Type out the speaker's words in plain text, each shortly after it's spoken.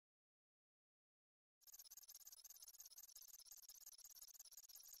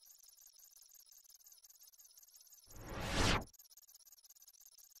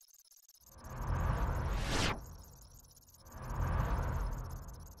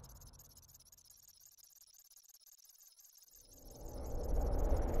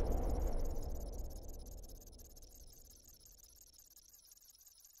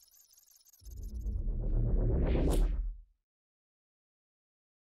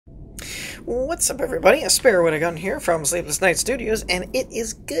What's up, everybody? A Spare with a Gun here from Sleepless Night Studios, and it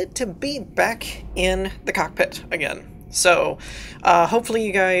is good to be back in the cockpit again. So, hopefully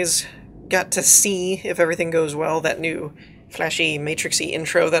you guys got to see, if everything goes well, that new flashy matrixy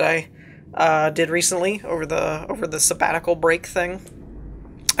intro that I did recently over the sabbatical break thing.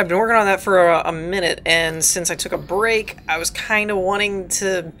 I've been working on that for a minute, and since I took a break, I was kind of wanting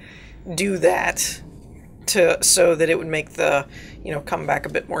to do that so that it would make the, comeback a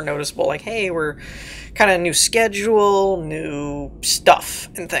bit more noticeable. Like, hey, we're kind of new schedule, new stuff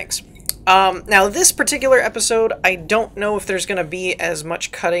and things. Now, this particular episode, I don't know if there's going to be as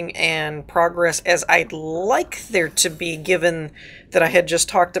much cutting and progress as I'd like there to be, given that I had just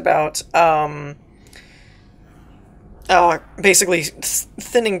talked about basically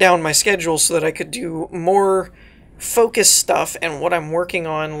thinning down my schedule so that I could do more focused stuff, and what I'm working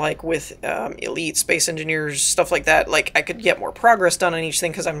on, like with elite space engineers, stuff like that, like I could get more progress done on each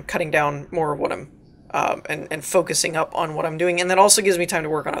thing because I'm cutting down more of what I'm and focusing up on what I'm doing, and that also gives me time to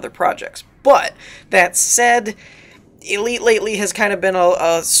work on other projects. But that said, Elite lately has kind of been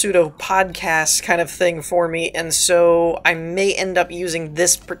a pseudo podcast kind of thing for me, and so I may end up using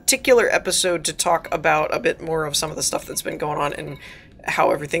this particular episode to talk about a bit more of some of the stuff that's been going on and how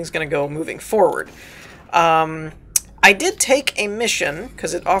everything's going to go moving forward. I did take a mission,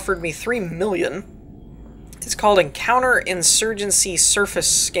 because it offered me 3 million. It's called Counterinsurgency Surface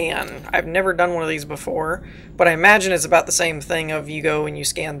Scan. I've never done one of these before, but I imagine it's about the same thing of you go and you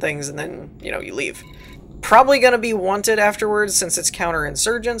scan things and then, you leave. Probably going to be wanted afterwards since it's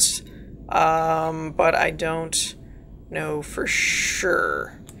counterinsurgents, but I don't know for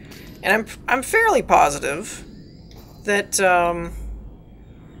sure. And I'm fairly positive that,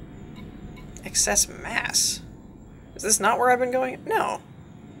 excess mass. Is this not where I've been going? No.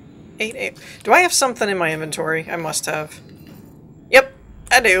 8. Do I have something in my inventory? I must have. Yep,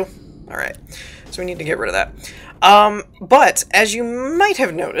 I do. Alright. So we need to get rid of that. But, as you might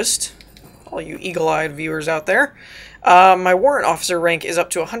have noticed, all you eagle-eyed viewers out there, my warrant officer rank is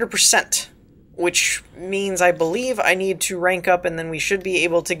up to 100%, which means I believe I need to rank up, and then we should be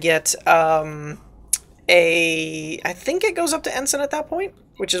able to get, I think it goes up to ensign at that point,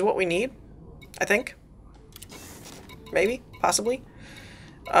 which is what we need, I think. Maybe, possibly.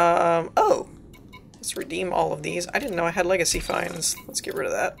 Oh, let's redeem all of these. I didn't know I had legacy fines. Let's get rid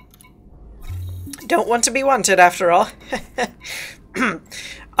of that. Don't want to be wanted, after all. Do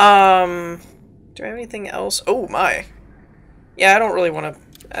I have anything else? Oh my. Yeah, I don't really want to.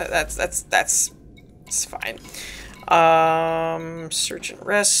 That's fine. Search and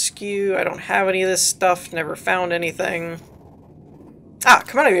rescue. I don't have any of this stuff. Never found anything. Ah,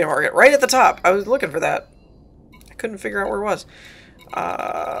 commodity market, right at the top. I was looking for that. I couldn't figure out where it was.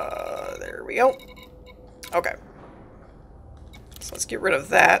 There we go. Okay. So let's get rid of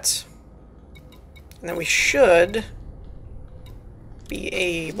that. And then we should be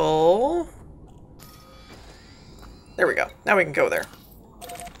able... There we go. Now we can go there.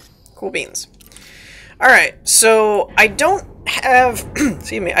 Cool beans. Alright, so I don't have...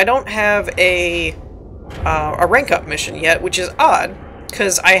 excuse me. I don't have a rank up mission yet, which is odd,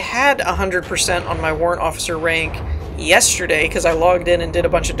 because I had 100% on my warrant officer rank yesterday, because I logged in and did a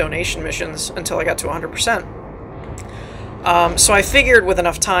bunch of donation missions until I got to 100%. So I figured with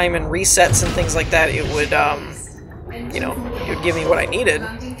enough time and resets and things like that, it would, it would give me what I needed,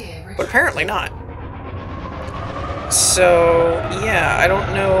 but apparently not. So, yeah, I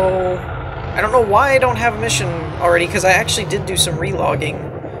don't know why I don't have a mission already, because I actually did do some relogging,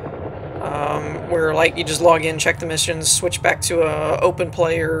 where, like, you just log in, check the missions, switch back to a open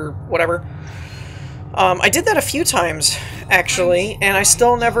play or whatever. I did that a few times, actually, and I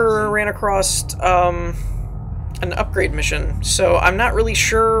still never ran across, an upgrade mission, so I'm not really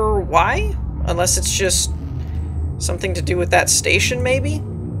sure why, unless it's just something to do with that station, maybe?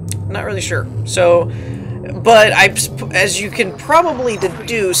 I'm not really sure. So, but as you can probably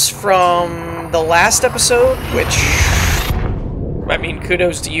deduce from the last episode, which, I mean,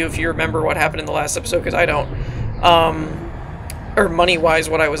 kudos to you if you remember what happened in the last episode, because I don't, or money-wise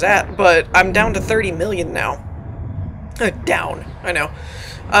what I was at, but I'm down to 30 million now. Down, I know.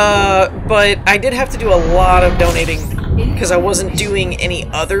 But I did have to do a lot of donating, because I wasn't doing any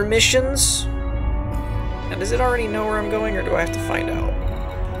other missions. And does it already know where I'm going, or do I have to find out?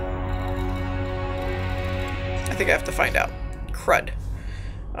 I think I have to find out. Crud.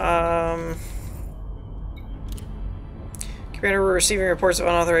 Commander, we're receiving reports of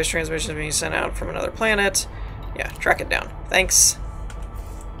unauthorized transmissions being sent out from another planet. Yeah, track it down. Thanks.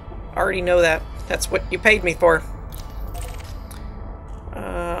 Already know that. That's what you paid me for.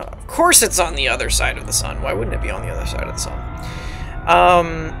 Of course it's on the other side of the sun. Why wouldn't it be on the other side of the sun?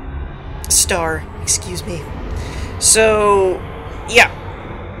 Star, excuse me. So, yeah.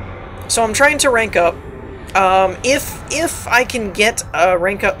 So I'm trying to rank up. If I can get a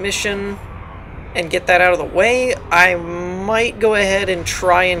rank up mission and get that out of the way, I might go ahead and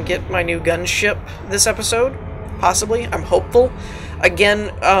try and get my new gunship this episode. Possibly. I'm hopeful. Again,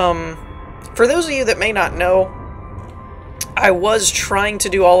 for those of you that may not know, I was trying to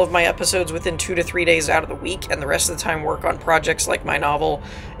do all of my episodes within 2 to 3 days out of the week, and the rest of the time work on projects like my novel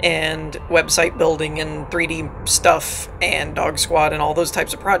and website building and 3D stuff and Dog Squad and all those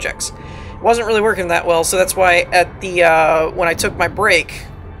types of projects. It wasn't really working that well, so that's why at the when I took my break,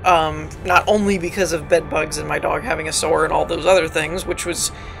 not only because of bed bugs and my dog having a sore and all those other things, which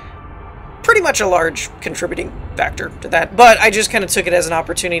was pretty much a large contributing factor to that, but I just kind of took it as an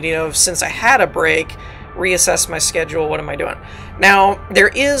opportunity of, since I had a break, reassess my schedule. What am I doing? Now, there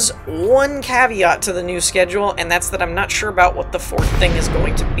is one caveat to the new schedule, and that's that I'm not sure about what the fourth thing is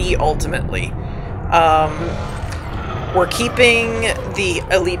going to be ultimately. We're keeping the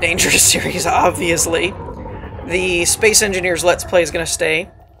Elite Dangerous series, obviously. The Space Engineers Let's Play is going to stay.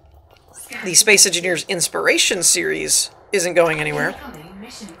 The Space Engineers Inspiration series isn't going anywhere.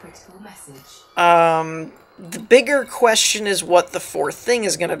 The bigger question is what the fourth thing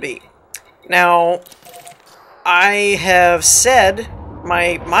is going to be. Now, I have said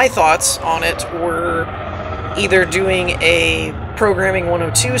my thoughts on it were either doing a Programming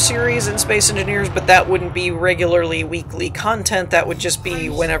 102 series in Space Engineers, but that wouldn't be regularly weekly content. That would just be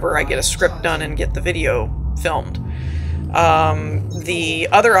whenever I get a script done and get the video filmed. The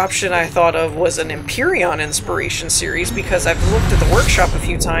other option I thought of was an Empyrean Inspiration series, because I've looked at the workshop a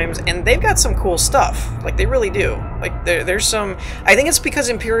few times and they've got some cool stuff. Like, they really do. Like, there's some... I think it's because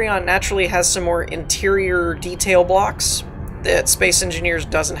Empyrean naturally has some more interior detail blocks that Space Engineers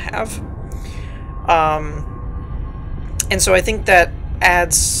doesn't have. And so I think that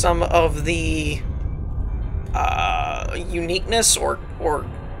adds some of the uniqueness or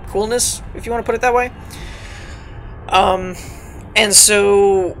coolness, if you want to put it that way. And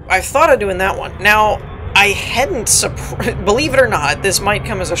so I thought of doing that one. Now, I hadn't, believe it or not, this might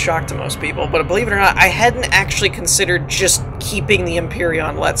come as a shock to most people, but believe it or not, I hadn't actually considered just keeping the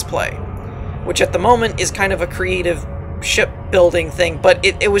Empyrean Let's Play, which at the moment is kind of a creative shipbuilding thing, but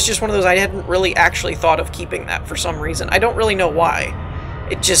it was just one of those, I hadn't really actually thought of keeping that for some reason. I don't really know why.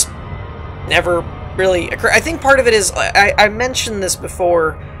 It just never really occurred. I think part of it is, I mentioned this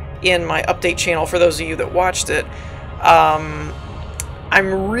before in my update channel for those of you that watched it.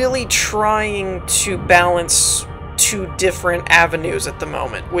 I'm really trying to balance two different avenues at the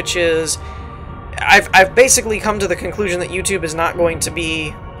moment, which is I've basically come to the conclusion that YouTube is not going to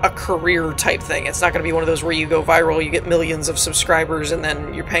be a career type thing. It's not going to be one of those where you go viral, you get millions of subscribers, and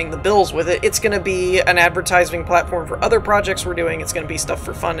then you're paying the bills with it. It's going to be an advertising platform for other projects we're doing. It's going to be stuff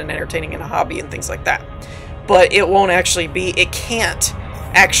for fun and entertaining and a hobby and things like that. But it won't actually be, it can't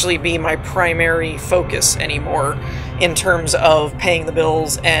actually be my primary focus anymore in terms of paying the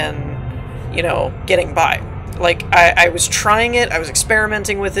bills and, you know, getting by. Like, I was trying it, I was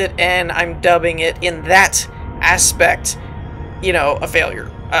experimenting with it, and I'm dubbing it, in that aspect, you know, a failure.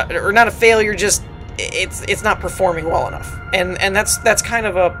 Or not a failure, just it's not performing well enough. And that's kind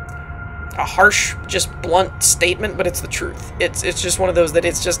of a harsh, just blunt statement, but it's the truth. It's just one of those that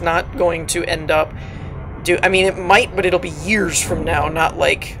it's just not going to end up I mean, it might, but it'll be years from now, not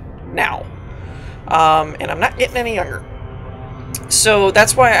like now. And I'm not getting any younger. So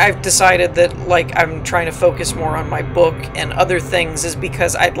that's why I've decided that, like, I'm trying to focus more on my book and other things, is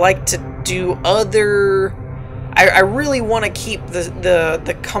because I'd like to do other... I really want to keep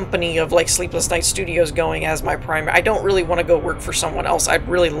the company of, like, Sleepless Night Studios going as my primary. I don't really want to go work for someone else. I'd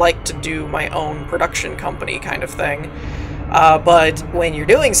really like to do my own production company kind of thing. But when you're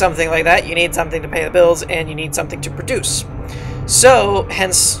doing something like that, you need something to pay the bills, and you need something to produce. So,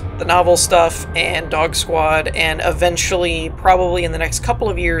 hence the novel stuff, and Dog Squad, and eventually, probably in the next couple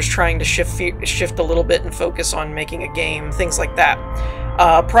of years, trying to shift a little bit and focus on making a game, things like that.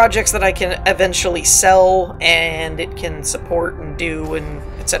 Projects that I can eventually sell, and it can support and do, and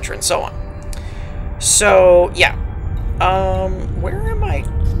etc. and so on. So, yeah. Where am I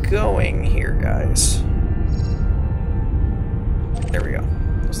going here, guys? There we go.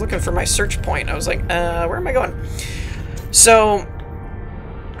 I was looking for my search point. I was like, where am I going? So,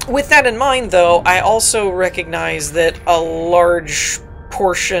 with that in mind, though, I also recognize that a large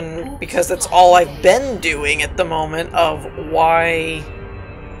portion, because that's all I've been doing at the moment, of why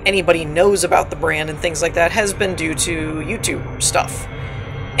anybody knows about the brand and things like that has been due to YouTube stuff.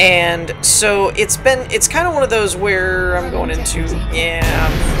 And so it's kind of one of those where I'm going into, yeah,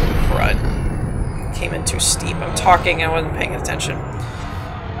 crud. Came in too steep. I'm talking, I wasn't paying attention.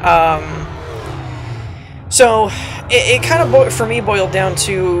 So it kind of, for me, boiled down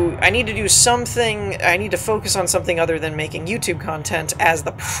to I need to do something, I need to focus on something other than making YouTube content as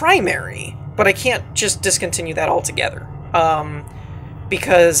the primary, but I can't just discontinue that altogether.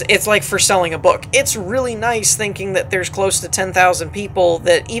 Because it's like for selling a book. It's really nice thinking that there's close to 10,000 people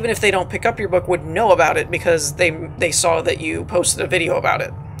that, even if they don't pick up your book, would know about it because they saw that you posted a video about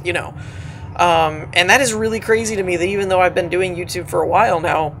it, you know. And that is really crazy to me, that even though I've been doing YouTube for a while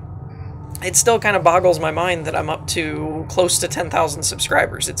now, it still kind of boggles my mind that I'm up to close to 10,000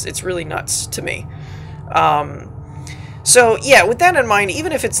 subscribers. It's really nuts to me. So yeah, with that in mind,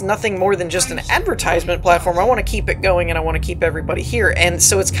 even if it's nothing more than just an advertisement platform, I want to keep it going and I want to keep everybody here. And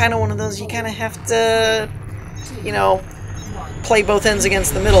so it's kind of one of those, you kind of have to, you know, play both ends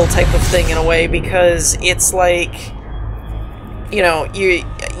against the middle type of thing in a way, because it's like, you know, you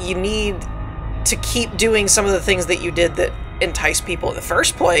need to keep doing some of the things that you did that entice people in the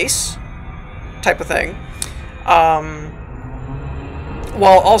first place, type of thing,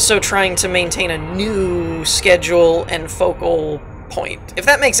 while also trying to maintain a new schedule and focal point. If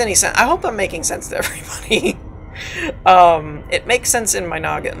that makes any sense. I hope I'm making sense to everybody. It makes sense in my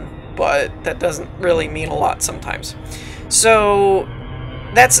noggin, but that doesn't really mean a lot sometimes. So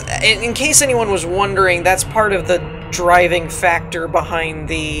that's, in case anyone was wondering, that's part of the driving factor behind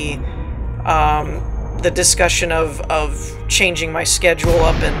the discussion of changing my schedule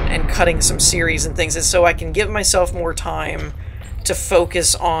up and cutting some series and things, is so I can give myself more time to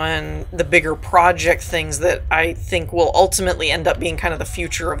focus on the bigger project things that I think will ultimately end up being kind of the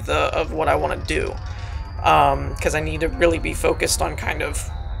future of what I want to do. Because I need to really be focused on kind of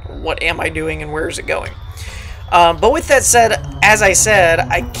what am I doing and where is it going. But with that said, as I said,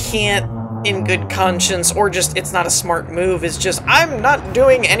 I can't in good conscience, or just it's not a smart move, is just I'm not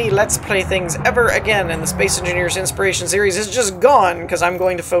doing any Let's Play things ever again, and the Space Engineers Inspiration series is just gone, because I'm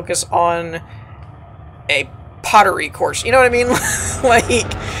going to focus on a pottery course. You know what I mean? Like,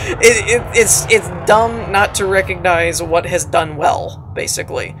 it's dumb not to recognize what has done well,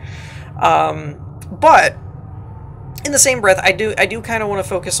 basically. But in the same breath, I do kind of want to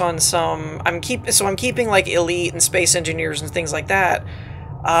focus on some. I'm keeping like Elite and Space Engineers and things like that.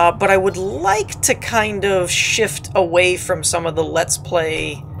 But I would like to kind of shift away from some of the Let's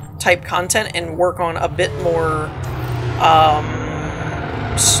Play type content and work on a bit more,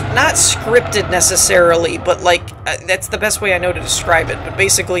 not scripted necessarily, but like, that's the best way I know to describe it, but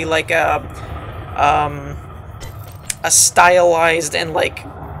basically like a stylized and like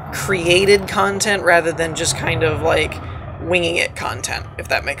created content rather than just kind of like winging it content, if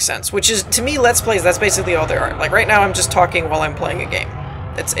that makes sense. Which is, to me, Let's Plays, that's basically all there are. Like right now I'm just talking while I'm playing a game.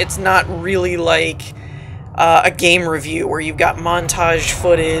 It's not really like a game review where you've got montage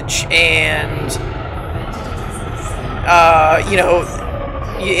footage and you know,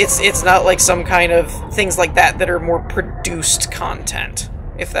 it's not like some kind of things like that are more produced content,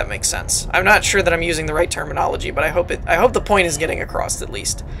 if that makes sense. I'm not sure that I'm using the right terminology, but I hope the point is getting across at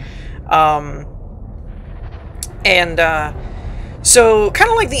least. So kind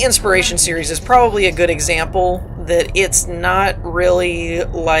of like the Inspiration series is probably a good example that it's not really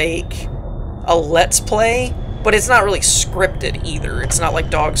like a Let's Play, but it's not really scripted either. It's not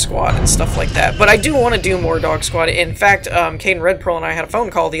like Dog Squad and stuff like that. But I do want to do more Dog Squad. In fact, Caden Red Pearl and I had a phone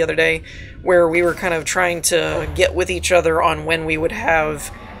call the other day where we were kind of trying to get with each other on when we'd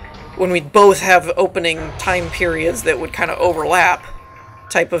both have opening time periods that would kind of overlap,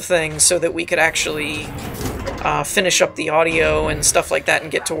 type of thing, so that we could actually finish up the audio and stuff like that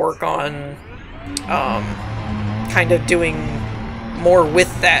and get to work on kind of doing more with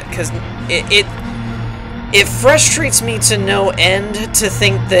that, because it frustrates me to no end to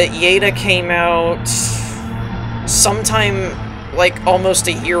think that Yeta came out sometime like almost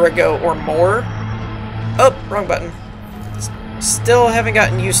a year ago or more. Oh, wrong button. Still haven't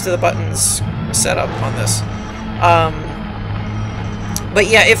gotten used to the buttons set up on this. But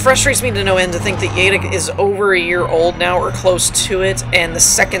yeah, it frustrates me to no end to think that Yeta is over a year old now, or close to it, and the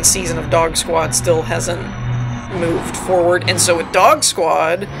second season of Dog Squad still hasn't moved forward. And so with Dog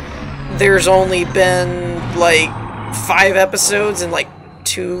Squad, there's only been like 5 episodes in like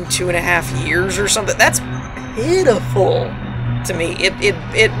 2.5 years or something. That's pitiful to me.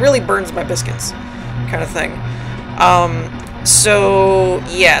 It really burns my biscuits, kind of thing. So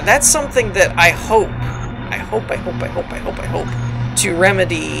yeah, that's something that I hope to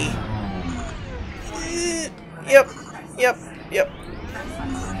remedy. Yep.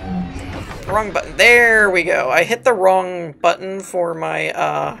 Wrong button. There we go. I hit the wrong button for my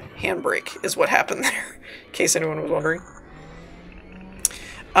handbrake, is what happened there, in case anyone was wondering.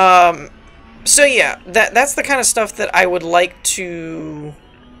 So yeah, that's the kind of stuff that I would like to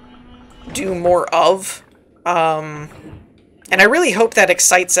do more of. And I really hope that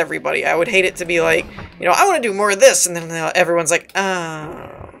excites everybody. I would hate it to be like, you know, I want to do more of this, and then everyone's like, oh.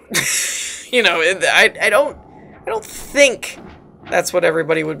 You know, I don't think that's what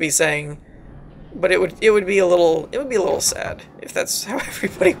everybody would be saying. But it would be a little sad if that's how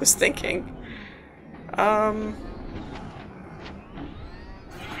everybody was thinking.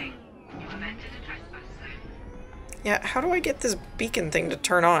 Yeah, how do I get this beacon thing to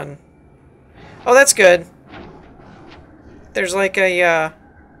turn on? Oh, that's good. There's like a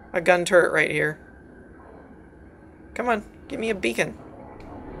gun turret right here. Come on, give me a beacon.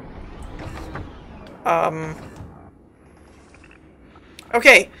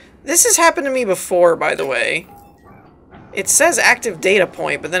 Okay, this has happened to me before, by the way. It says active data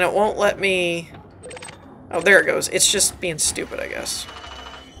point, but then it won't let me... Oh, there it goes. It's just being stupid, I guess.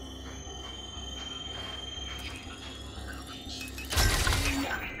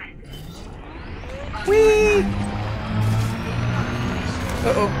 Whee!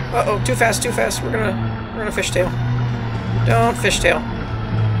 Uh-oh, uh-oh, too fast, too fast. We're gonna fishtail. Don't fishtail.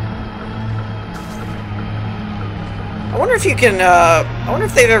 I wonder if you can, I wonder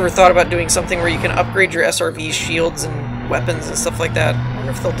if they've ever thought about doing something where you can upgrade your SRV's shields and weapons and stuff like that. I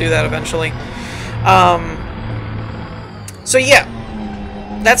wonder if they'll do that eventually. So yeah,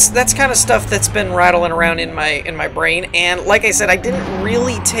 that's kind of stuff that's been rattling around in my brain, and like I said, I didn't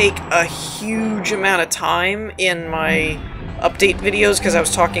really take a huge amount of time in my update videos because I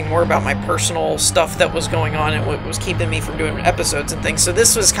was talking more about my personal stuff that was going on and what was keeping me from doing episodes and things. So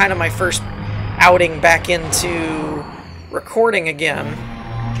this was kind of my first outing back into recording again.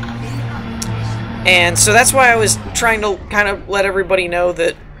 And so that's why I was trying to kind of let everybody know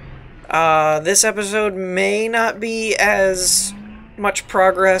that this episode may not be as much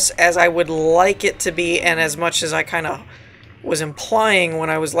progress as I would like it to be, and as much as I kind of was implying when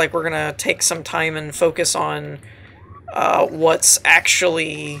I was like, we're gonna take some time and focus on what's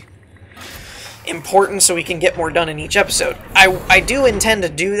actually important so we can get more done in each episode. I do intend to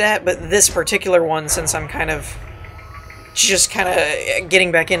do that, but this particular one, since I'm kind of just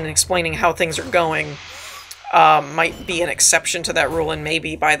getting back in and explaining how things are going, might be an exception to that rule, and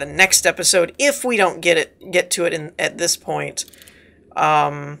maybe by the next episode, if we don't get to it at this point,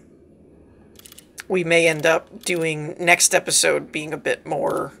 we may end up doing next episode being a bit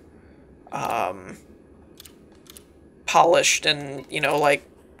more polished and, you know, like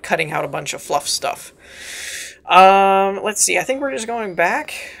cutting out a bunch of fluff stuff. Let's see, I think we're just going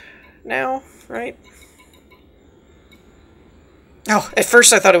back now, right? Oh, at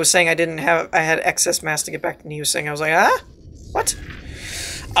first I thought it was saying I had excess mass to get back to Neosing. I was like, ah? What?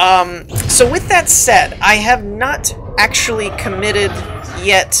 So with that said, I have not actually committed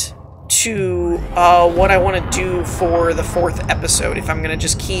yet to what I want to do for the 4th episode. If I'm going to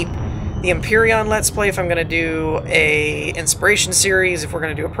just keep the Empyrean Let's Play, if I'm going to do a inspiration series, if we're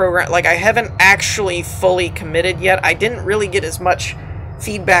going to do a program. Like, I haven't actually fully committed yet. I didn't really get as much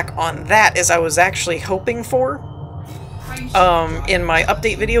feedback on that as I was actually hoping for. In my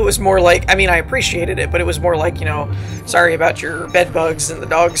update video, it was more like, I mean, I appreciated it, but it was more like, you know, sorry about your bed bugs and the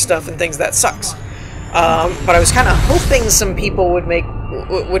dog stuff and things, that sucks. But I was kind of hoping some people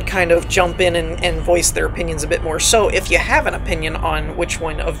would kind of jump in and voice their opinions a bit more. So if you have an opinion on which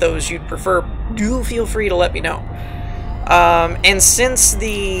one of those you'd prefer, do feel free to let me know. And since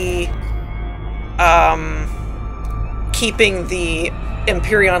the keeping the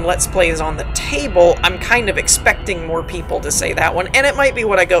Empyrean Let's Play is on the table, I'm kind of expecting more people to say that one, and it might be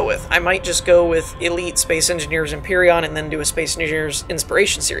what I go with. I might just go with Elite Space Engineers Empyrean and then do a Space Engineers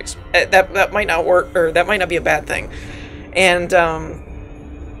Inspiration series. That might not work, or that might not be a bad thing. And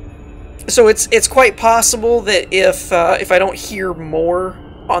so it's quite possible that if I don't hear more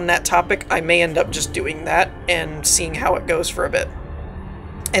on that topic, I may end up just doing that and seeing how it goes for a bit,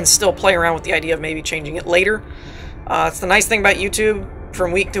 and still play around with the idea of maybe changing it later. It's the nice thing about YouTube.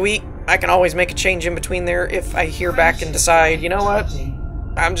 From week to week, I can always make a change in between there if I hear back and decide, you know what,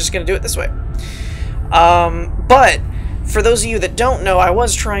 I'm just going to do it this way. But for those of you that don't know, I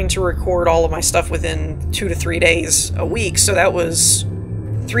was trying to record all of my stuff within 2 to 3 days a week, so that was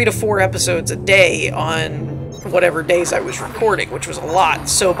 3 to 4 episodes a day on whatever days I was recording, which was a lot.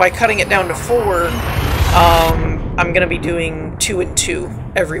 So by cutting it down to 4, I'm going to be doing 2 and 2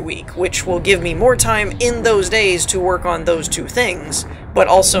 every week, which will give me more time in those days to work on those 2 things, but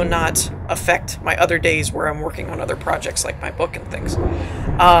also not affect my other days where I'm working on other projects like my book and things.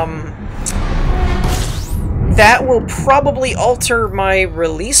 That will probably alter my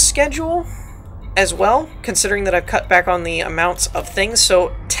release schedule as well, considering that I've cut back on the amounts of things.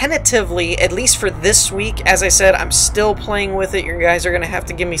 So tentatively, at least for this week, as I said, I'm still playing with it. You guys are going to have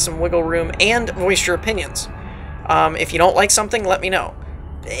to give me some wiggle room and voice your opinions. If you don't like something, let me know.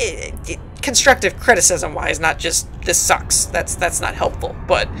 Constructive criticism-wise, not just, this sucks. That's not helpful,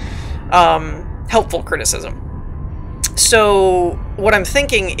 but helpful criticism. So what I'm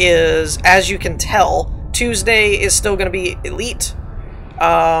thinking is, as you can tell, Tuesday is still going to be Elite,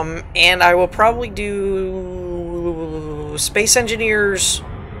 and I will probably do Space Engineers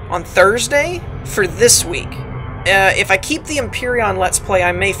on Thursday for this week. If I keep the Empyrean Let's Play,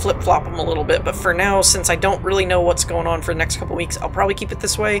 I may flip-flop them a little bit, but for now, since I don't really know what's going on for the next couple weeks, I'll probably keep it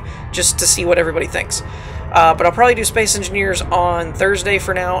this way, just to see what everybody thinks. But I'll probably do Space Engineers on Thursday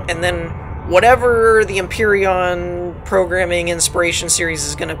for now, and then whatever the Empyrean Programming Inspiration Series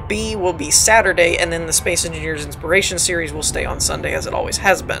is going to be will be Saturday, and then the Space Engineers Inspiration Series will stay on Sunday, as it always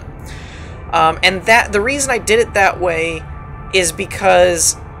has been. And the reason I did it that way is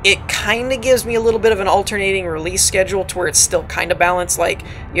because it kind of gives me a little bit of an alternating release schedule to where it's still kind of balanced. Like,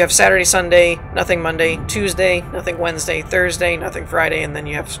 you have Saturday, Sunday, nothing Monday, Tuesday, nothing Wednesday, Thursday, nothing Friday, and then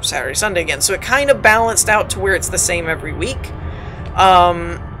you have Saturday, Sunday again. So it kind of balanced out to where it's the same every week.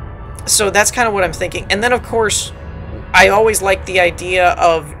 So that's kind of what I'm thinking. And then, of course, I always like the idea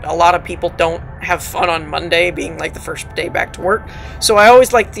of a lot of people don't have fun on Monday, being like the first day back to work. So I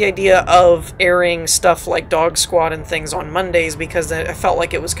always like the idea of airing stuff like Dog Squad and things on Mondays, because I felt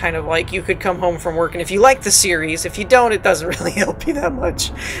like it was kind of like you could come home from work, and if you like the series, if you don't, it doesn't really help you that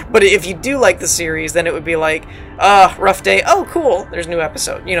much. But if you do like the series, then it would be like, rough day, oh cool, there's a new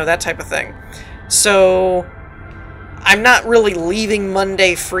episode, you know, that type of thing. So I'm not really leaving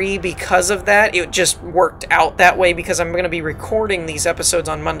Monday free because of that. It just worked out that way because I'm going to be recording these episodes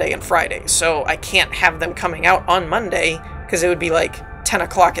on Monday and Friday. So I can't have them coming out on Monday because it would be like 10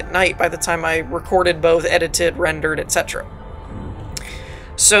 o'clock at night by the time I recorded both, edited, rendered, etc.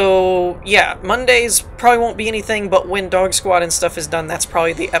 So yeah, Mondays probably won't be anything, but when Dog Squad and stuff is done, that's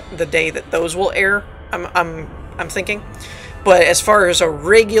probably the day that those will air. I'm thinking. But as far as a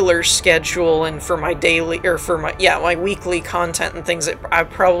regular schedule and for my daily, or for my weekly content and things, I'd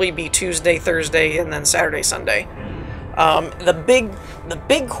probably be Tuesday, Thursday, and then Saturday, Sunday. The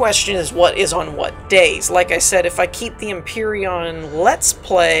big question is what is on what days. Like I said, if I keep the Empyrean Let's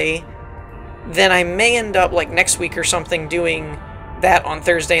Play, then I may end up, like next week or something, doing that on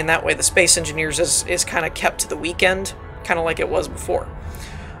Thursday, and that way the Space Engineers is kind of kept to the weekend, kind of like it was before.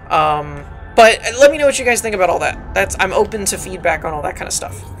 But let me know what you guys think about all that. I'm open to feedback on all that kind of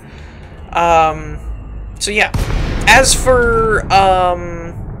stuff. So yeah, as for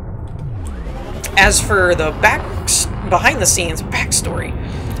the behind the scenes backstory,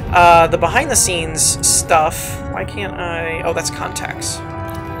 the behind the scenes stuff. Why can't I? Oh, that's contacts.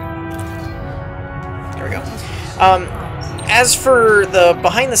 There we go. As for the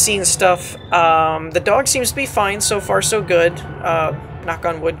behind the scenes stuff, the dog seems to be fine so far, so good. Knock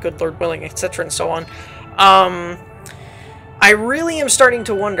on wood, good Lord willing, etc. and so on. I really am starting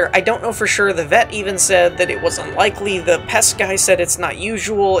to wonder. I don't know for sure. The vet even said that it was unlikely. The pest guy said it's not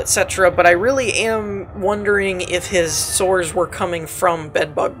usual, etc. But I really am wondering if his sores were coming from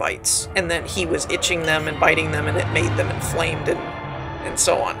bedbug bites, and that he was itching them and biting them, and it made them inflamed and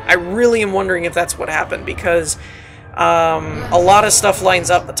so on. I really am wondering if that's what happened, because a lot of stuff lines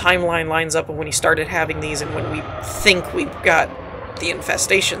up. The timeline lines up of when he started having these and when we think we got the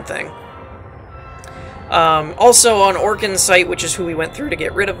infestation thing. Also on Orkin's site, which is who we went through to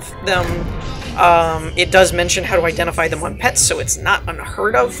get rid of them, it does mention how to identify them on pets, so it's not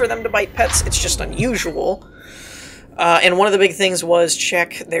unheard of for them to bite pets, it's just unusual. And one of the big things was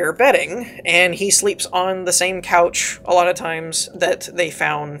check their bedding, and he sleeps on the same couch a lot of times that they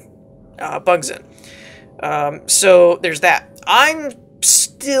found bugs in. So there's that. I'm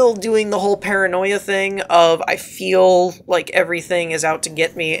still doing the whole paranoia thing of I feel like everything is out to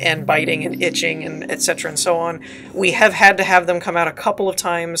get me and biting and itching and etc. and so on. We have had to have them come out a couple of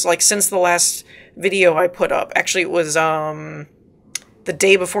times, like since the last video I put up. Actually, it was the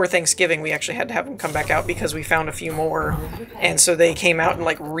day before Thanksgiving. We actually had to have them come back out because we found a few more, and so they came out and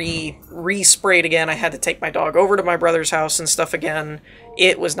like re-sprayed again. I had to take my dog over to my brother's house and stuff again.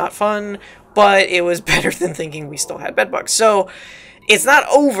 It was not fun, but it was better than thinking we still had bed bugs. So it's not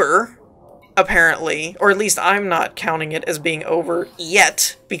over, apparently, or at least I'm not counting it as being over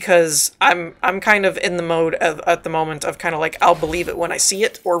yet, because I'm kind of in the mode of, at the moment, of kind of like, I'll believe it when I see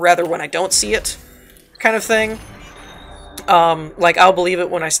it, or rather when I don't see it, kind of thing. Like, I'll believe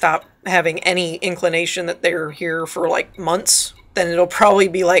it when I stop having any inclination that they're here for, like, months. Then it'll probably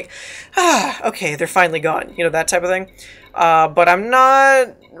be like, okay, they're finally gone. You know, that type of thing. But I'm not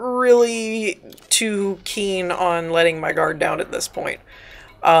really too keen on letting my guard down at this point.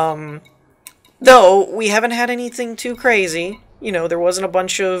 Though, we haven't had anything too crazy. You know, there wasn't a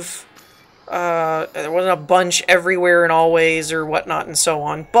bunch everywhere and always or whatnot and so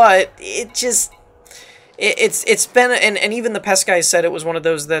on. But it just, it's been, and even the pest guys said it was one of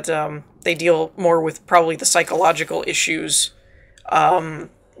those that they deal more with probably the psychological issues than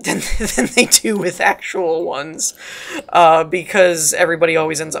they do with actual ones, because everybody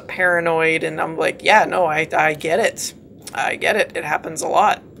always ends up paranoid, and I'm like, yeah, no, I get it. I get it. It happens a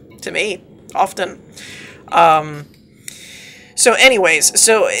lot to me, often. So anyways,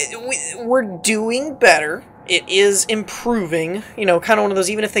 so we're doing better. It is improving, you know, kind of one of those,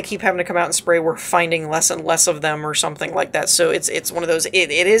 even if they keep having to come out and spray, we're finding less and less of them or something like that. So it's one of those, it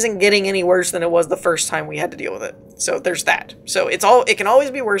isn't getting any worse than it was the first time we had to deal with it. So there's that. So it can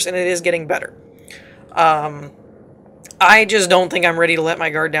always be worse, and it is getting better. I just don't think I'm ready to let my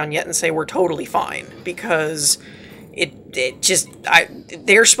guard down yet and say we're totally fine, because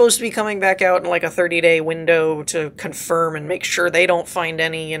they're supposed to be coming back out in like a 30-day window to confirm and make sure they don't find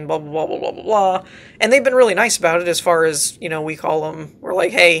any and blah, blah, blah, blah, blah, blah. And they've been really nice about it, as far as, you know, we call them, we're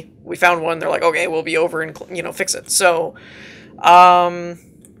like, hey, we found one. They're like, okay, we'll be over and, you know, fix it. So, I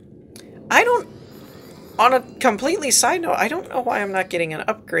don't, on a completely side note, I don't know why I'm not getting an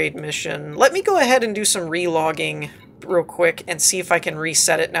upgrade mission. Let me go ahead and do some relogging real quick and see if I can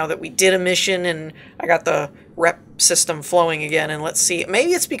reset it now that we did a mission and I got the rep system flowing again. And let's see,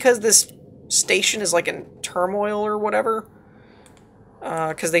 maybe it's because this station is like in turmoil or whatever,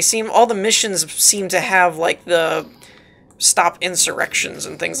 because all the missions seem to have like the stop insurrections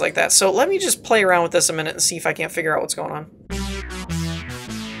and things like that. So let me just play around with this a minute and see if I can't figure out what's going on.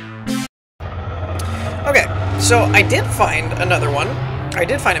 Okay, so I did find another one. I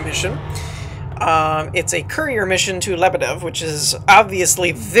did find a mission. It's a courier mission to Lebedev, which is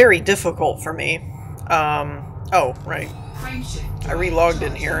obviously very difficult for me. Oh, right. I relogged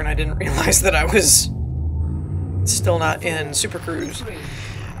in here and I didn't realize that I was still not in Super Cruise.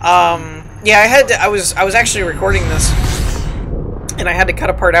 Yeah, I was actually recording this, and I had to cut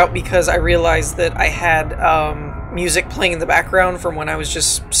a part out because I realized that I had music playing in the background from when I was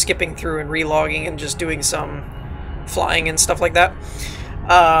just skipping through and relogging and just doing some flying and stuff like that.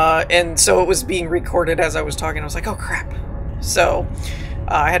 And so it was being recorded as I was talking. I was like, oh crap. So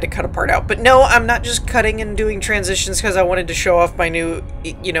I had to cut a part out. But no, I'm not just cutting and doing transitions because I wanted to show off my new,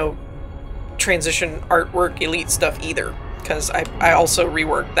 you know, transition artwork elite stuff either. Because I also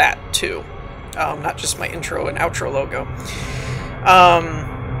reworked that too. Not just my intro and outro logo.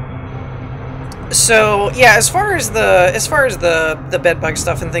 So yeah, as far as the bedbug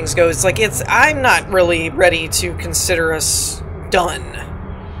stuff and things goes, like I'm not really ready to consider us done.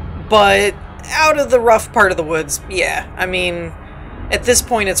 But out of the rough part of the woods, yeah. I mean, at this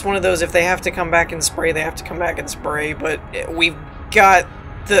point, it's one of those, if they have to come back and spray, they have to come back and spray. But we've got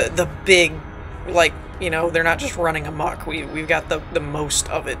the big, like, you know, they're not just running amok. We've got the most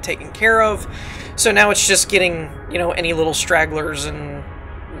of it taken care of. So now it's just getting, you know, any little stragglers and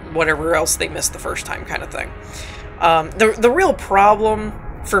whatever else they missed the first time kind of thing. The real problem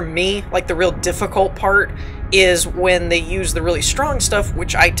for me, like the real difficult part, is when they use the really strong stuff,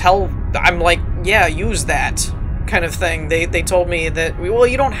 which I'm like, yeah, use that kind of thing. They told me that, well,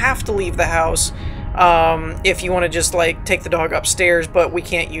 you don't have to leave the house if you want to just like take the dog upstairs, but we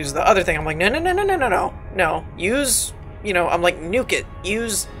can't use the other thing. I'm like, no, use, you know, I'm like, nuke it,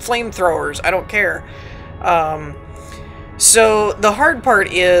 use flamethrowers, I don't care. So the hard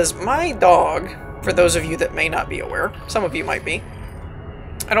part is my dog, for those of you that may not be aware, some of you might be,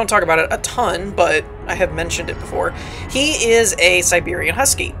 I don't talk about it a ton, but I have mentioned it before. He is a Siberian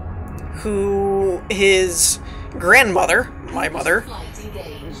Husky, who his grandmother, my mother,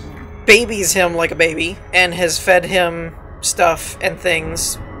 babies him like a baby, and has fed him stuff and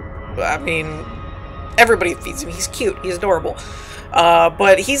things. I mean, everybody feeds him. He's cute. He's adorable.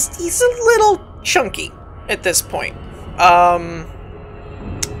 But he's a little chunky at this point. I'm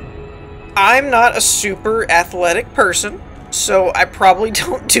not a super athletic person, so I probably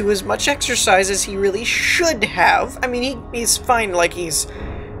don't do as much exercise as he really should have. I mean, he's fine, like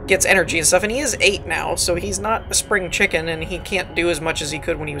gets energy and stuff, and he is 8 now, so he's not a spring chicken, and he can't do as much as he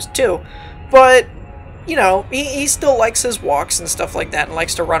could when he was 2. But, you know, he still likes his walks and stuff like that, and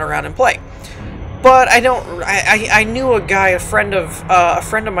likes to run around and play. But I knew a guy, a friend of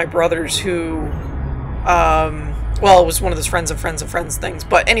my brother's, who, well, it was one of those friends of friends of friends things.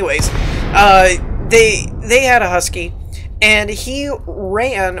 But anyways, they had a husky, and he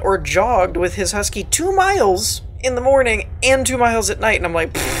ran or jogged with his husky 2 miles in the morning and 2 miles at night, and I'm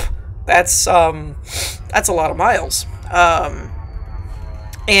like, that's a lot of miles.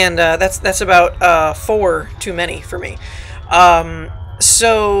 and that's about 4 too many for me.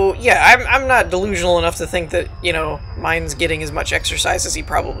 So yeah, I'm not delusional enough to think that, you know, mine's getting as much exercise as he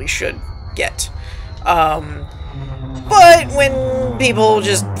probably should get. But when people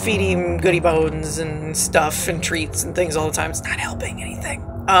just feed him goody bones and stuff and treats and things all the time, it's not helping anything.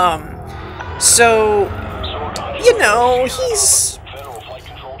 So, you know, he's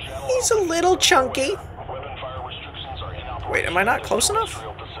a little chunky. Wait, am I not close enough?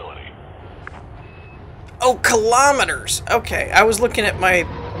 Oh, kilometers. Okay, I was looking at my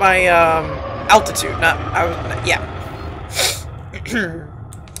altitude, not yeah.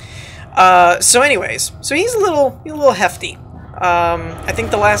 So anyways, so he's a little hefty. I think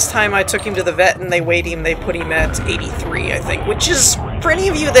the last time I took him to the vet and they weighed him, they put him at 83, I think, which is, for any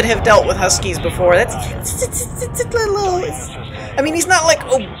of you that have dealt with huskies before, it's a little, I mean, he's not like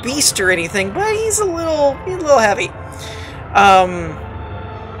obese or anything, but he's a little heavy.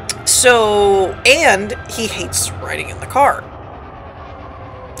 So, and he hates riding in the car.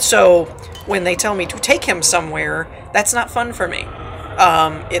 So, when they tell me to take him somewhere, that's not fun for me.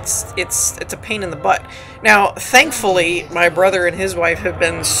 It's a pain in the butt. Now, thankfully, my brother and his wife have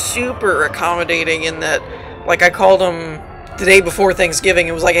been super accommodating in that, like, I called him the day before Thanksgiving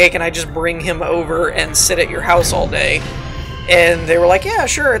and was like, hey, can I just bring him over and sit at your house all day? And they were like, yeah,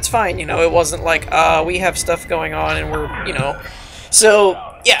 sure, it's fine. You know, it wasn't like, we have stuff going on and we're, you know. So,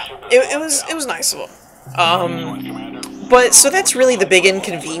 yeah, it was nice of them. But, so that's really the big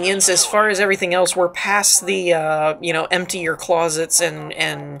inconvenience. As far as everything else, we're past the, you know, empty your closets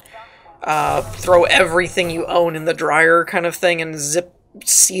and throw everything you own in the dryer kind of thing and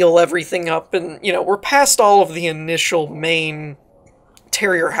seal everything up. And, you know, we're past all of the initial main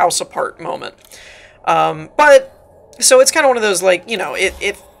tear your house apart moment. But, so it's kind of one of those, like, you know,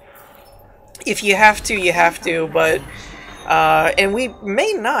 if you have to, you have to, but... and we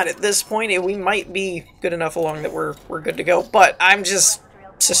may not at this point. We might be good enough along that we're good to go. But I'm just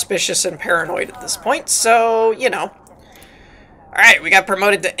suspicious and paranoid at this point. So, you know. Alright, we got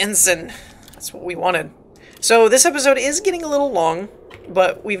promoted to ensign. That's what we wanted. So this episode is getting a little long.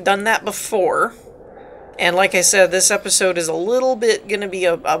 But we've done that before. And like I said, this episode is a little bit going to be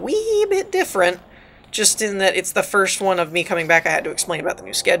a wee bit different. Just in that it's the first one of me coming back. I had to explain about the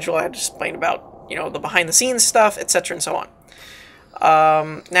new schedule. I had to explain about, you know, the behind-the-scenes stuff, etc. and so on.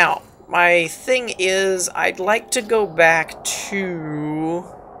 Now, my thing is, I'd like to go back to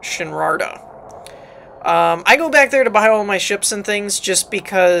Shinrarta. I go back there to buy all my ships and things just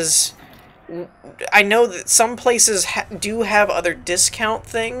because I know that some places do have other discount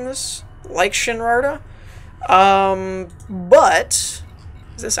things, like Shinrarta. But,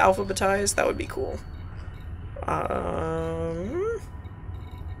 is this alphabetized? That would be cool.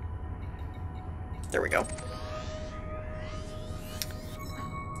 There we go.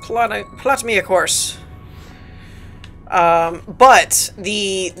 Plot me a course. But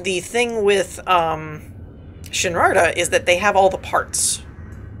the thing with Shinrarta is that they have all the parts.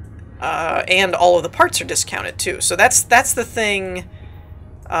 And all of the parts are discounted too. So that's the thing.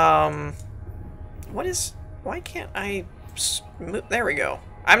 Why can't I move? There we go.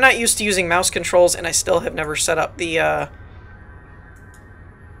 I'm not used to using mouse controls, and I still have never set up the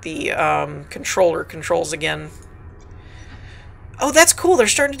controller controls again. Oh, that's cool. They're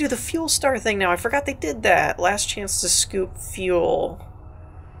starting to do the fuel star thing now. I forgot they did that. Last chance to scoop fuel.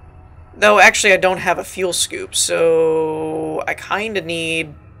 Though, actually, I don't have a fuel scoop, so I kind of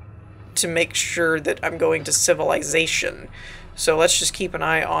need to make sure that I'm going to civilization. So let's just keep an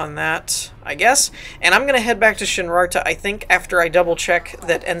eye on that, I guess. And I'm going to head back to Shinrarta, I think, after I double-check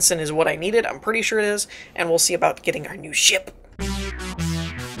that Ensign is what I needed. I'm pretty sure it is. And we'll see about getting our new ship.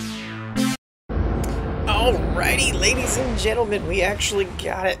 Alrighty, ladies and gentlemen, we actually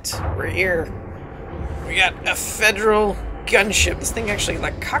got it. We're here. We got a Federal Gunship. This thing actually,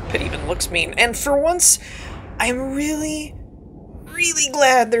 like, cockpit even looks mean. And for once, I'm really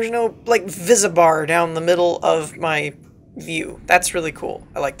glad there's no, like, visibar down the middle of my view. That's really cool.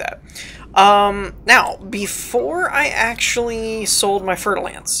 I like that. Now, before I actually sold my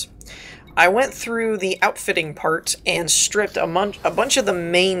Fertilance, I went through the outfitting part and stripped a bunch of the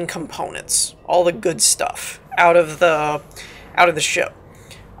main components, all the good stuff, out of the ship.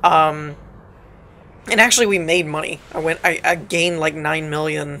 And actually, we made money. I gained like 9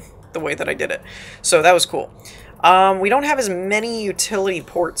 million the way that I did it, so that was cool. We don't have as many utility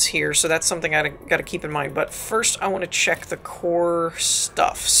ports here, so that's something I gotta keep in mind. But first, I want to check the core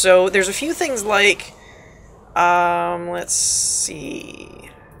stuff. So there's a few things like, let's see.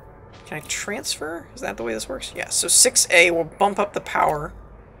 Can I transfer? Is that the way this works? Yeah, so 6A will bump up the power.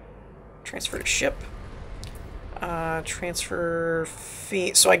 Transfer to ship. Transfer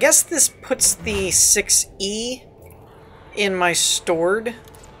fee. So I guess this puts the 6E in my stored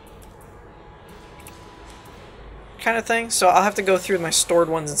kind of thing. So I'll have to go through my stored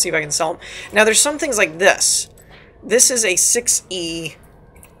ones and see if I can sell them. Now there's some things like this. This is a 6E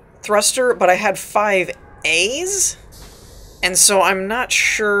thruster, but I had 5As. And so I'm not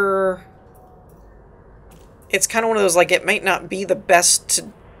sure. It's kind of one of those, like, it might not be the best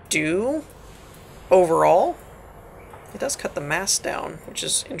to do overall. It does cut the mass down, which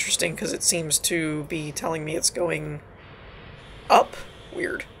is interesting because it seems to be telling me it's going up.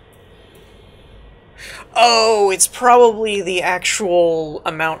 Weird. Oh, it's probably the actual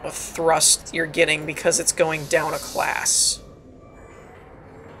amount of thrust you're getting because it's going down a class.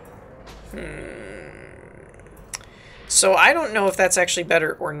 So I don't know if that's actually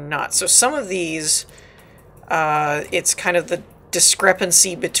better or not. So some of these, it's kind of the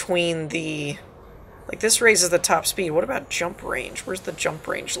discrepancy between the... Like, this raises the top speed. What about jump range? Where's the jump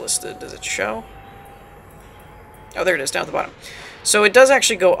range listed? Does it show? Oh, there it is, down at the bottom. So it does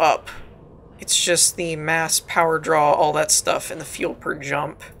actually go up. It's just the mass, power draw, all that stuff, and the fuel per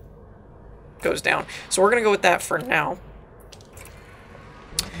jump goes down. So we're going to go with that for now.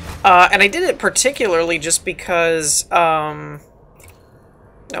 And I did it particularly just because... No,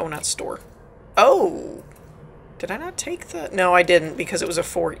 not store. Oh! Did I not take the... No, I didn't, because it was a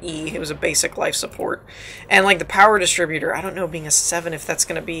 4E. It was a basic life support. And, like, the power distributor, I don't know, being a 7, if that's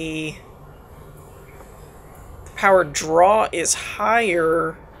going to be... Power draw is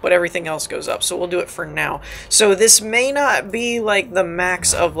higher, but everything else goes up, so we'll do it for now. So this may not be, like, the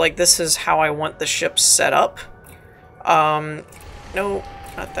max of, like, this is how I want the ship set up. No,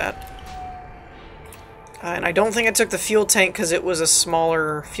 not that. And I don't think I took the fuel tank because it was a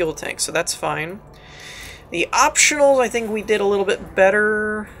smaller fuel tank, so that's fine. The optionals, I think we did a little bit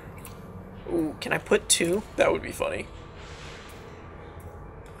better. Ooh, can I put 2? That would be funny.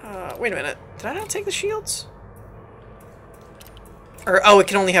 Wait a minute. Did I not take the shields? Or, oh, it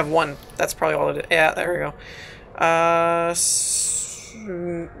can only have 1. That's probably all it is. Yeah, there we go.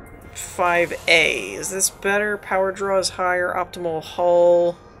 5A. Is this better? Power draw is higher. Optimal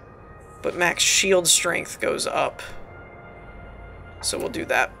hull. But max shield strength goes up. So we'll do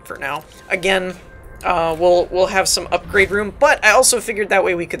that for now. Again... we'll have some upgrade room, but I also figured that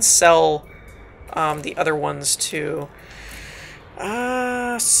way we could sell the other ones too.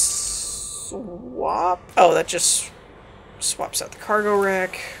 Swap. Oh, that just swaps out the cargo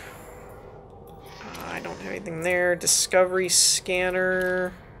rack. I don't have anything there. Discovery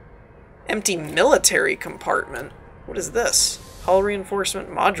scanner. Empty military compartment. What is this? Hull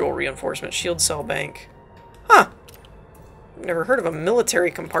reinforcement, module reinforcement, shield cell bank. Huh. Never heard of a military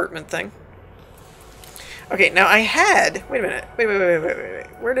compartment thing. Okay, now I had... Wait a minute. Wait.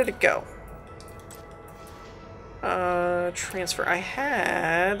 Where did it go? Transfer. I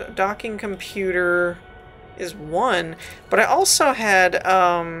had... Docking computer is 1, but I also had... what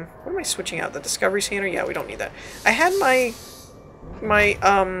am I switching out? The discovery scanner? Yeah, we don't need that. I had my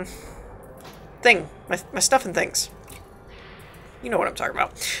thing. My stuff and things. You know what I'm talking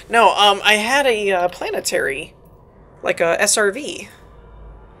about. No, I had a planetary. Like a SRV.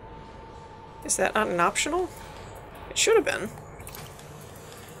 Is that not an optional? It should have been.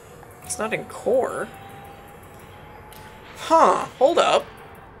 It's not in core. Huh, hold up.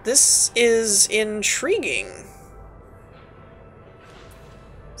 This is intriguing.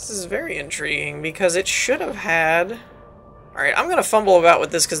 This is very intriguing because it should have had... Alright, I'm gonna fumble about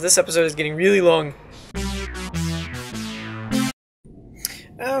with this because this episode is getting really long.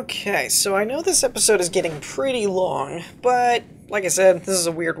 Okay, so I know this episode is getting pretty long, but like I said, this is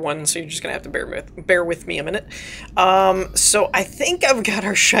a weird one, so you're just gonna have to bear with me a minute. So I think I've got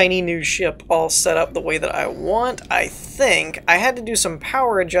our shiny new ship all set up the way that I want. I think I had to do some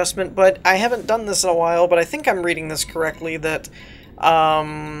power adjustment, but I haven't done this in a while, but I think I'm reading this correctly, that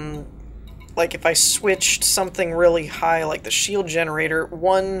like if I switched something really high, like the shield generator,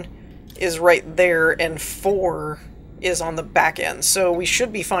 1 is right there and 4 is on the back end, so we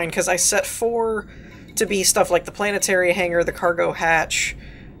should be fine, because I set 4 to be stuff like the planetary hangar, the cargo hatch,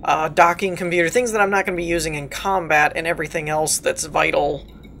 docking computer, things that I'm not going to be using in combat, and everything else that's vital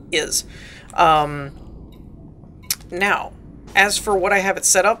is. Now, as for what I have it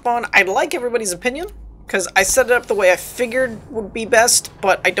set up on, I'd like everybody's opinion, because I set it up the way I figured would be best,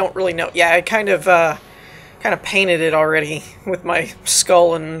 but I don't really know. Yeah, I kind of painted it already with my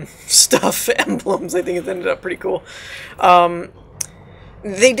skull and stuff emblems. I think it ended up pretty cool.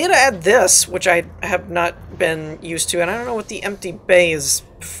 They did add this, which I have not been used to, and I don't know what the empty bay is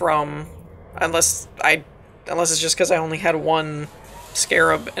from, unless it's just because I only had one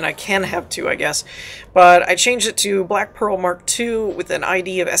Scarab, and I can have 2, I guess. But I changed it to Black Pearl Mark II with an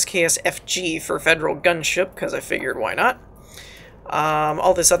ID of SKS-FG for Federal Gunship, because I figured why not.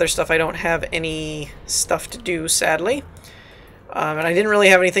 All this other stuff I don't have any stuff to do, sadly. And I didn't really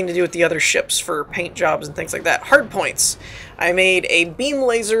have anything to do with the other ships for paint jobs and things like that. Hardpoints. I made a beam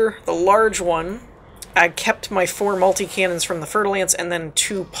laser, the large one. I kept my 4 multi-cannons from the Fer-de-Lance and then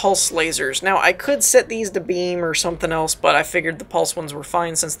 2 pulse lasers. Now, I could set these to beam or something else, but I figured the pulse ones were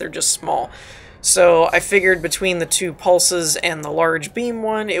fine since they're just small. So I figured between the 2 pulses and the large beam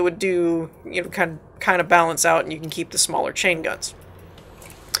one, it would do, you know, kind of balance out, and you can keep the smaller chain guns.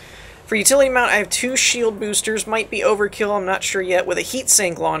 For utility mount, I have 2 shield boosters. Might be overkill, I'm not sure yet, with a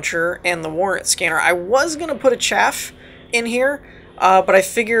heatsink launcher and the warrant scanner. I was going to put a chaff in here, but I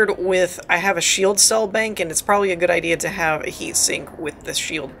figured I have a shield cell bank, and it's probably a good idea to have a heatsink with the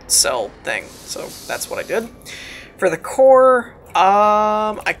shield cell thing. So that's what I did. For the core,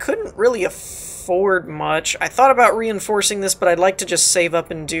 I couldn't really afford much. I thought about reinforcing this, but I'd like to just save up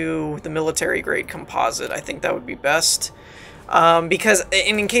and do the military grade composite. I think that would be best. Because,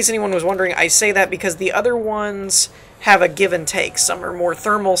 and in case anyone was wondering, I say that because the other ones have a give and take. Some are more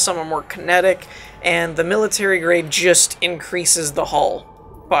thermal, some are more kinetic, and the military grade just increases the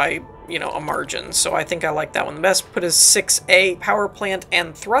hull by, you know, a margin. So I think I like that one the best. Put a 6A power plant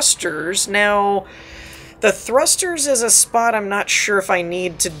and thrusters. Now, the thrusters is a spot I'm not sure if I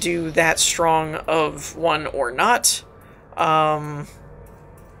need to do that strong of one or not. I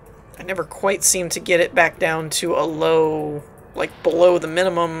never quite seem to get it back down to a low, like below the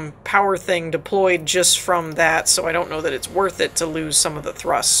minimum power thing deployed just from that, so I don't know that it's worth it to lose some of the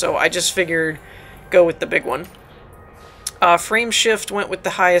thrust. So I just figured go with the big one. Frame shift went with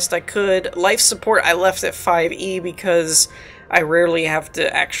the highest I could. Life support I left at 5E because I rarely have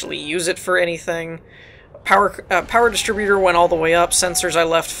to actually use it for anything. Power distributor went all the way up. Sensors I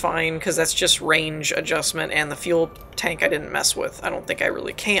left fine because that's just range adjustment, and the fuel tank I didn't mess with. I don't think I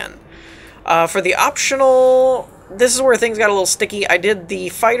really can. For the optional, this is where things got a little sticky. I did the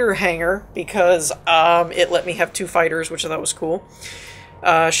fighter hangar because it let me have 2 fighters, which I thought was cool.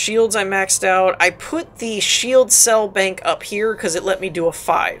 Shields I maxed out. I put the shield cell bank up here because it let me do a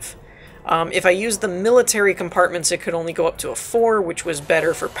 5. If I used the military compartments, it could only go up to a 4, which was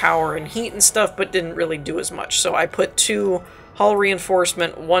better for power and heat and stuff, but didn't really do as much. So I put 2 hull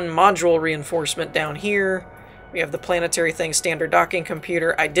reinforcement, 1 module reinforcement down here. We have the planetary thing, standard docking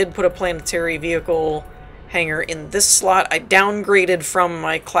computer. I did put a planetary vehicle hangar in this slot. I downgraded from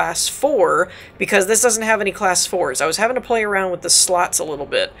my class 4 because this doesn't have any class 4s. I was having to play around with the slots a little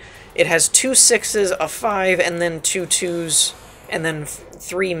bit. It has 2 6s, a 5, and then 2 2s, and then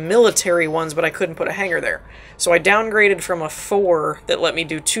 3 military ones, but I couldn't put a hangar there. So I downgraded from a 4 that let me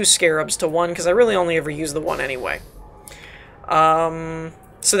do 2 scarabs to 1, because I really only ever use the 1 anyway.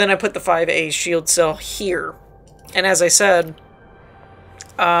 So then I put the 5A shield cell here. And as I said,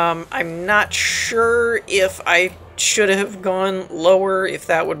 I'm not sure if I should have gone lower, if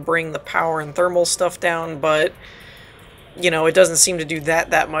that would bring the power and thermal stuff down, but, you know, it doesn't seem to do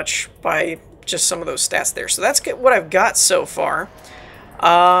that much by just some of those stats there. So that's what I've got so far.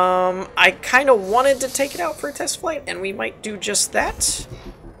 I kind of wanted to take it out for a test flight, and we might do just that,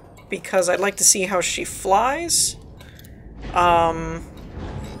 because I'd like to see how she flies.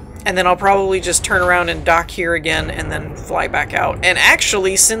 And then I'll probably just turn around and dock here again and then fly back out. And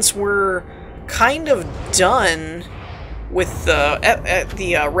actually, since we're kind of done with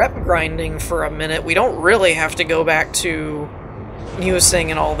the rep grinding for a minute, we don't really have to go back to Musing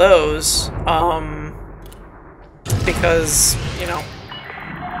and all those, because, you know,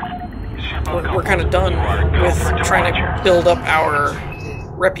 we're kind of done with trying to build up our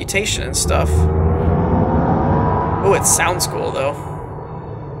reputation and stuff. Oh, it sounds cool, though.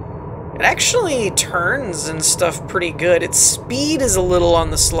 It actually turns and stuff pretty good. Its speed is a little on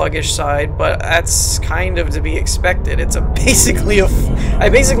the sluggish side, but that's kind of to be expected. It's I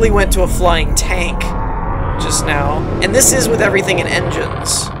basically went to a flying tank just now, and this is with everything in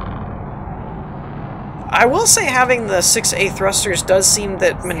engines. I will say having the 6A thrusters does seem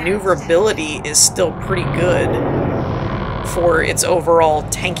that maneuverability is still pretty good for its overall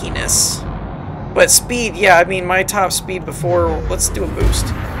tankiness. But speed, yeah, I mean, my top speed before, let's do a boost.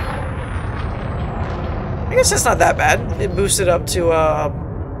 I guess that's not that bad. It boosted up to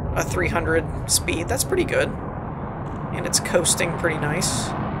a 300 speed. That's pretty good. And it's coasting pretty nice.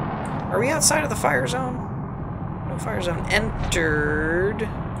 Are we outside of the fire zone? No fire zone entered.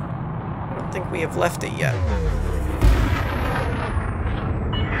 I don't think we have left it yet.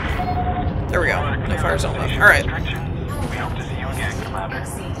 There we go. No fire zone left. Alright.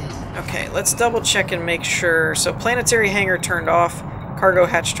 Okay, let's double check and make sure. So planetary hangar turned off. Cargo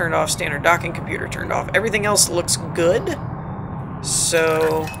hatch turned off, standard docking computer turned off. Everything else looks good,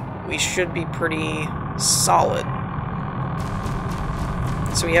 so we should be pretty solid.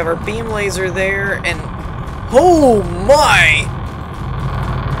 So we have our beam laser there, and oh my!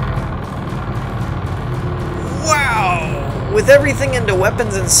 Wow! With everything into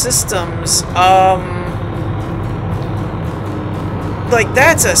weapons and systems, like,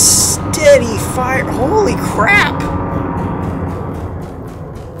 that's a steady fire. Holy crap!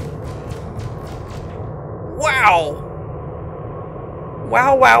 Wow!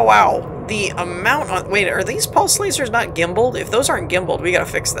 Wow, wow, wow. The amount on... Wait, are these pulse lasers not gimbaled? If those aren't gimbaled, we gotta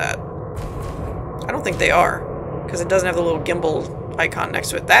fix that. I don't think they are, because it doesn't have the little gimbal icon next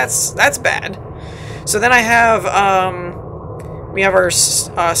to it. That's bad. So then I have, we have our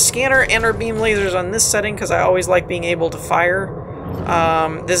scanner and our beam lasers on this setting, because I always like being able to fire.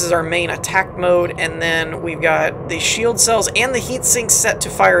 This is our main attack mode, and then we've got the shield cells and the heat sinks set to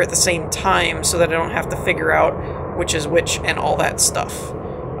fire at the same time, so that I don't have to figure out which is which and all that stuff.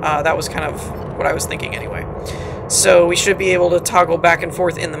 That was kind of what I was thinking anyway. So we should be able to toggle back and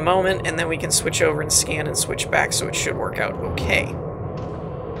forth in the moment, and then we can switch over and scan and switch back, so it should work out okay.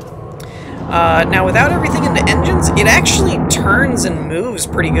 Now, without everything in the engines, it actually turns and moves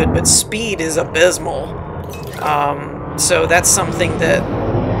pretty good, but speed is abysmal. So that's something that,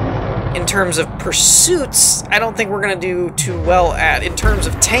 in terms of pursuits, I don't think we're going to do too well at. In terms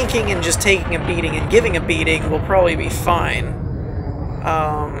of tanking and just taking a beating and giving a beating, we'll probably be fine.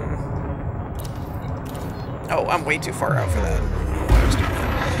 Oh, I'm way too far out for that. I don't know why I was doing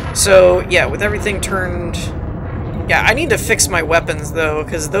that. So, yeah, with everything turned... Yeah, I need to fix my weapons, though,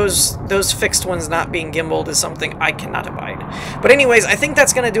 because those fixed ones not being gimbaled is something I cannot abide. But anyways, I think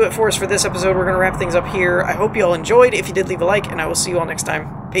that's going to do it for us for this episode. We're going to wrap things up here. I hope you all enjoyed. If you did, leave a like, and I will see you all next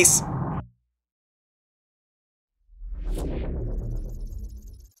time. Peace.